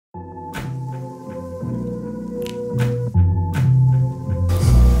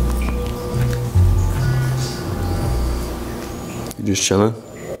Just chilling.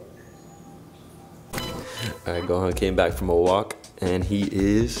 Alright, Gohan came back from a walk and he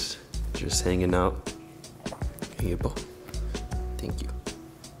is just hanging out. Here you go. Thank you.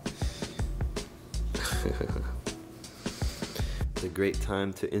 It's a great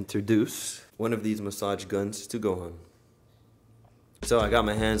time to introduce one of these massage guns to Gohan. So I got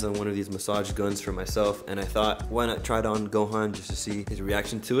my hands on one of these massage guns for myself, and I thought, why not try it on Gohan just to see his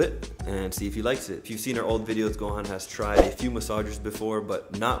reaction to it and see if he likes it. If you've seen our old videos, Gohan has tried a few massagers before,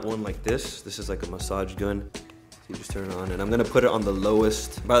 but not one like this. This is like a massage gun. So you just turn it on, and I'm gonna put it on the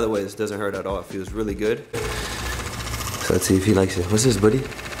lowest. By the way, this doesn't hurt at all. It feels really good. So let's see if he likes it. What's this, buddy?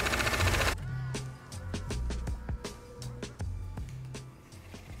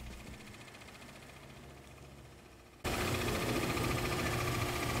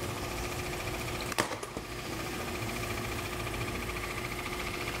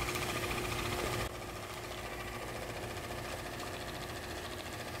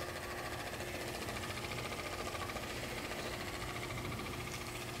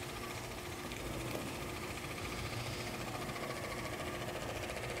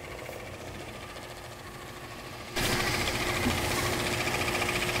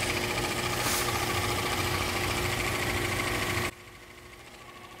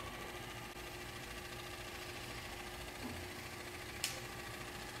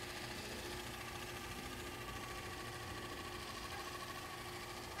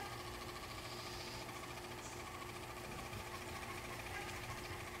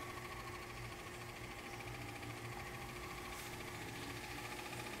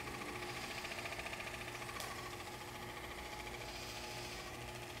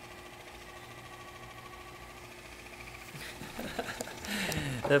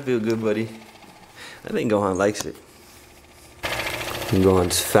 That feel good, buddy. I think Gohan likes it. And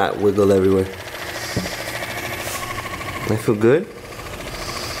Gohan's fat wiggle everywhere. That feel good?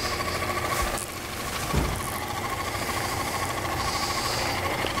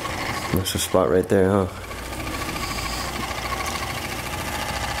 That's a spot right there, huh?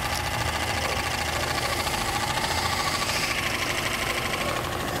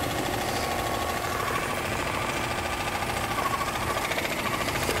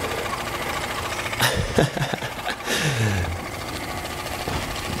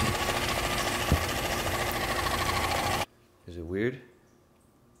 Is it weird?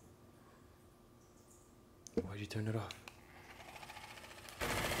 Why'd you turn it off?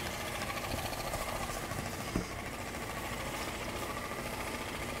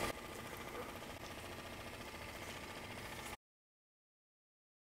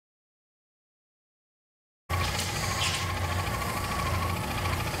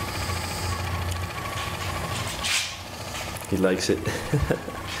 He likes it. Is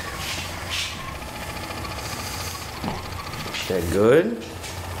that good?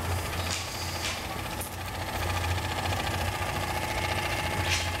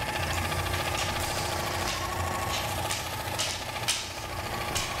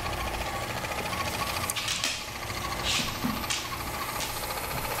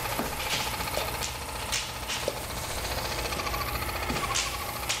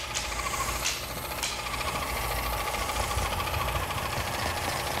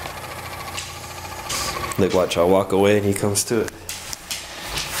 Look, watch, I'll walk away and he comes to it.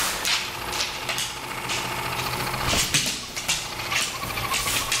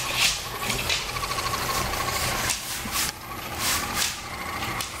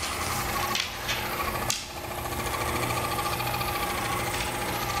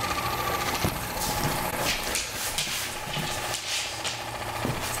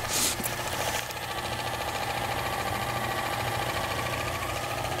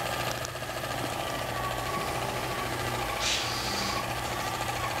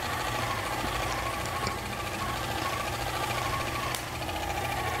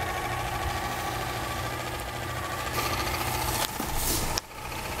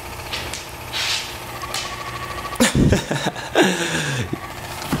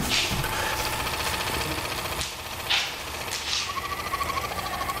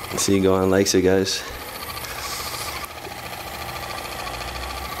 See, Gohan likes it, guys.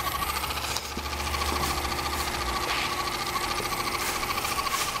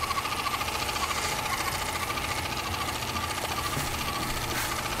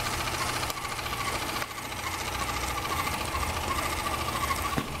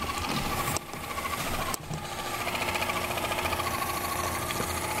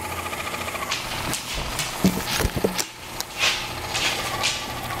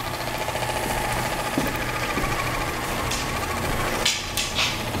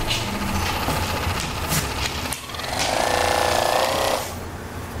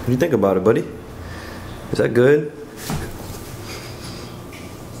 do you think about it, buddy? Is that good?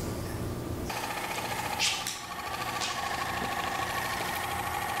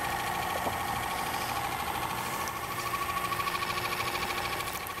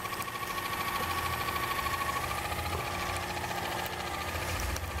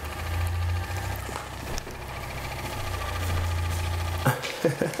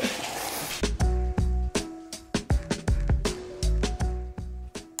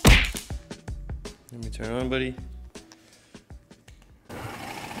 Let me turn on, buddy.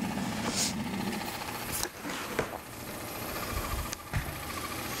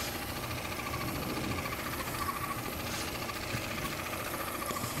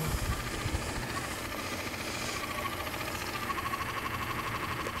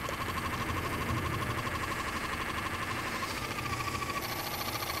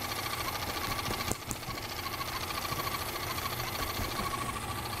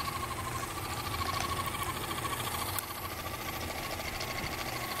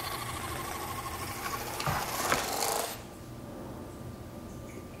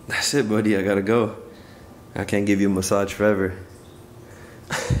 That's it, buddy. I gotta go. I can't give you a massage forever.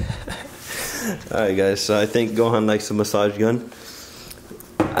 Alright, guys. So I think Gohan likes a massage gun.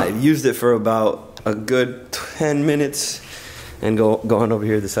 I used it for about a good 10 minutes. And Gohan over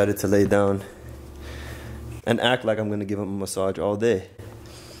here decided to lay down and act like I'm gonna give him a massage all day.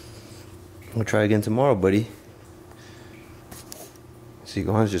 We'll try again tomorrow, buddy. See,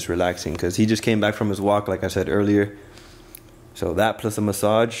 Gohan's just relaxing because he just came back from his walk, like I said earlier. So that plus a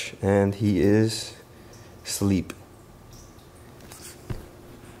massage, and he is asleep.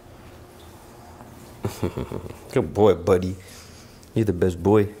 Good boy, buddy. You're the best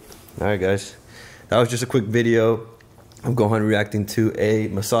boy. Alright, guys. That was just a quick video of Gohan reacting to a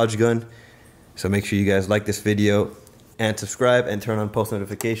massage gun. So make sure you guys like this video and subscribe and turn on post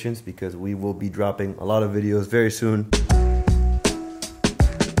notifications because we will be dropping a lot of videos very soon.